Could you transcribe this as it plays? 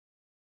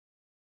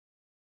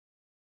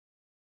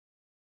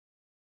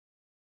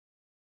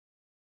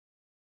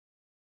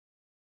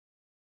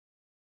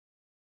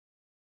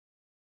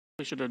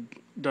I should have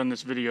done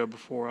this video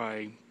before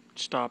I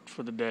stopped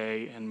for the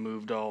day and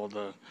moved all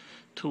the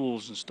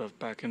tools and stuff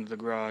back into the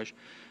garage.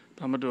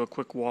 But I'm going to do a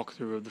quick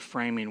walkthrough of the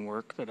framing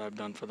work that I've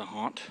done for the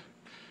haunt.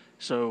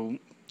 So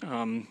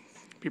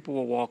people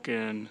will walk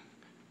in,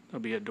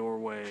 there'll be a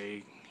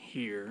doorway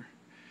here,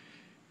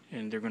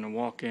 and they're going to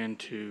walk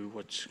into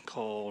what's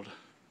called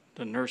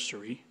the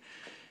nursery.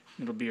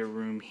 It'll be a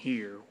room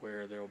here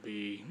where there'll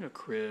be a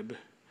crib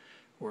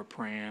or a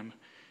pram,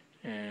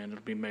 and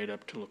it'll be made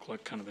up to look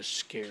like kind of a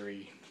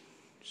scary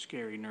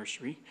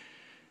nursery.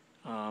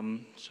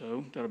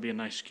 So that'll be a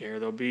nice scare.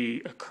 There'll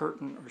be a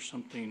curtain or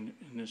something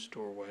in this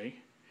doorway,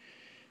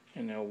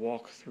 and they'll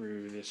walk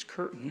through this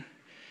curtain,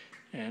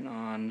 and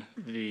on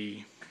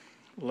the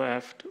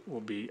left will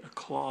be a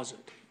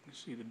closet. You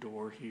see the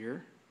door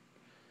here.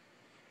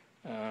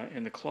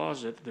 In the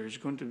closet, there's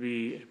going to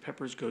be a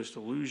Pepper's Ghost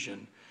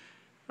illusion,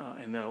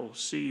 and they'll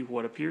see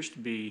what appears to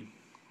be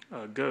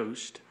a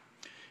ghost,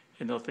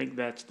 and they'll think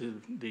that's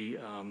the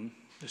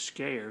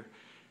scare.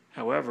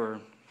 However,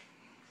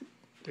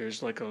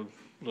 there's like a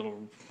little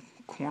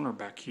corner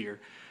back here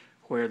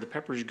where the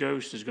Pepper's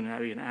Ghost is going to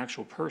be an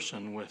actual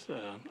person with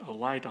a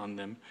light on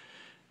them,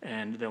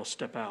 and they'll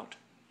step out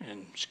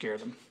and scare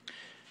them.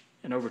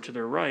 And over to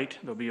their right,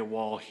 there'll be a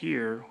wall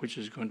here, which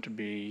is going to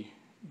be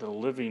the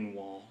living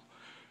wall,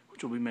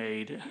 which will be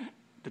made,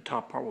 the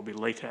top part will be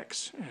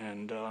latex,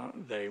 and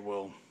they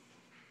will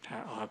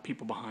have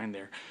people behind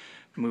there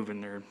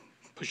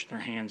pushing their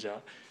hands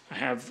out. I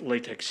have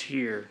latex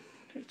here.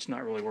 It's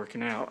not really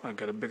working out. I've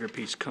got a bigger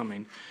piece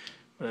coming,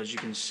 but as you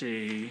can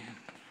see,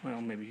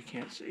 well, maybe you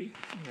can't see,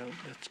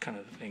 that's kind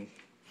of the thing.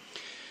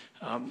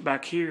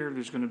 Back here,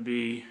 there's going to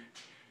be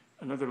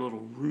another little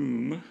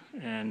room,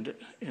 and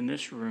in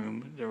this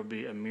room, there will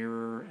be a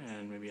mirror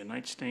and maybe a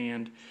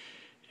nightstand.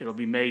 It'll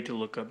be made to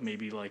look up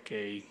maybe like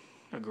a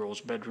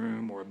girl's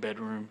bedroom or a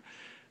bedroom,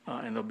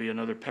 and there'll be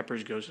another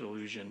Pepper's Ghost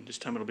illusion. This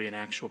time it'll be an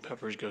actual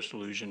Pepper's Ghost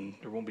illusion.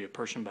 There won't be a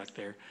person back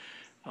there.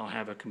 I'll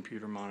have a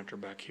computer monitor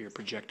back here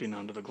projecting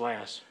onto the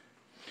glass.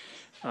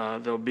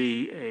 There'll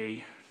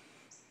be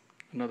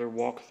another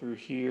walk through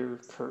here,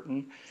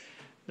 curtain.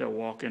 They'll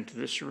walk into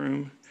this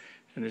room,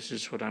 and this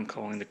is what I'm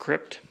calling the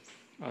crypt.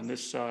 On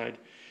this side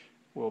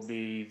will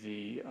be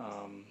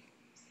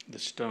the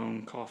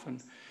stone coffin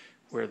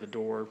where the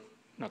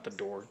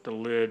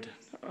lid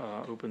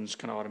opens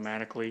kind of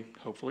automatically,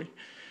 hopefully,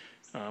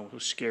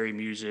 with scary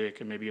music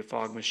and maybe a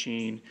fog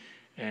machine.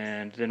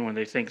 And then when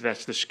they think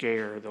that's the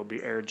scare, there'll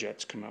be air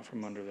jets come out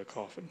from under the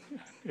coffin,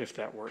 if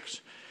that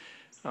works.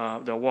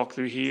 They'll walk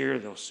through here.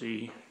 They'll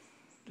see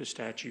the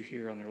statue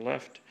here on their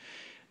left.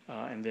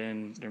 And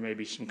then there may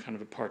be some kind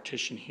of a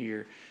partition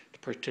here to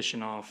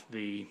partition off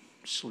the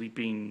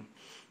sleeping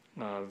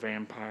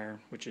vampire,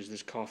 which is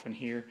this coffin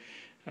here.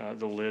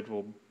 The lid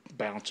will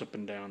bounce up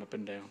and down, up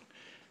and down.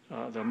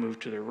 They'll move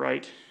to their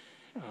right.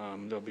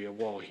 There'll be a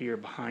wall here.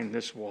 Behind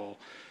this wall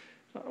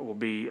will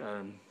be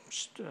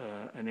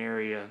an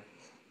area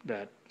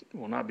that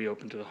will not be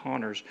open to the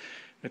haunters.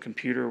 The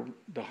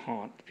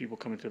people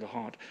coming through the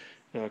haunt.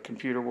 The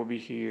computer will be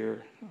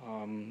here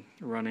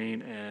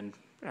running, and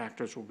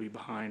actors will be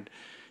behind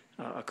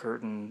a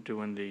curtain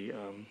doing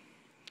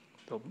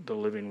the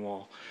living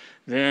wall.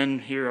 Then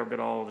here I've got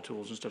all the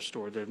tools and stuff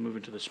stored. They're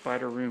moving to the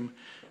spider room.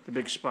 The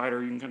big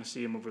spider, you can kind of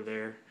see him over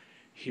there.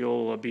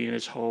 He'll be in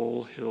his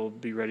hole. He'll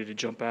be ready to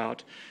jump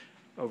out.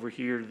 Over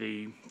here,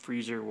 the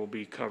freezer will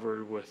be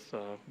covered with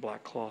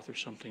black cloth or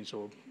something,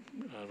 so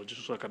it'll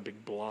just look like a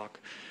big block.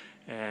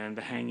 And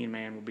the hanging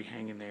man will be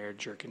hanging there,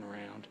 jerking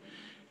around.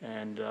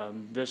 And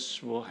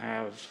this will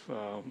have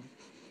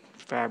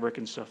fabric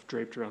and stuff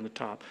draped around the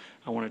top.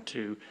 I want it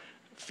to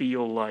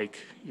feel like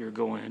you're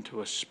going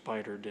into a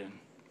spider den.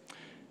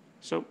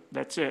 So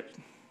that's it.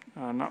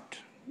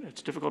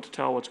 It's difficult to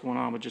tell what's going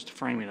on, but just to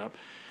frame it up.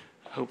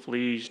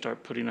 Hopefully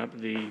start putting up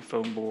the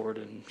foam board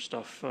and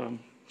stuff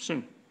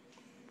soon.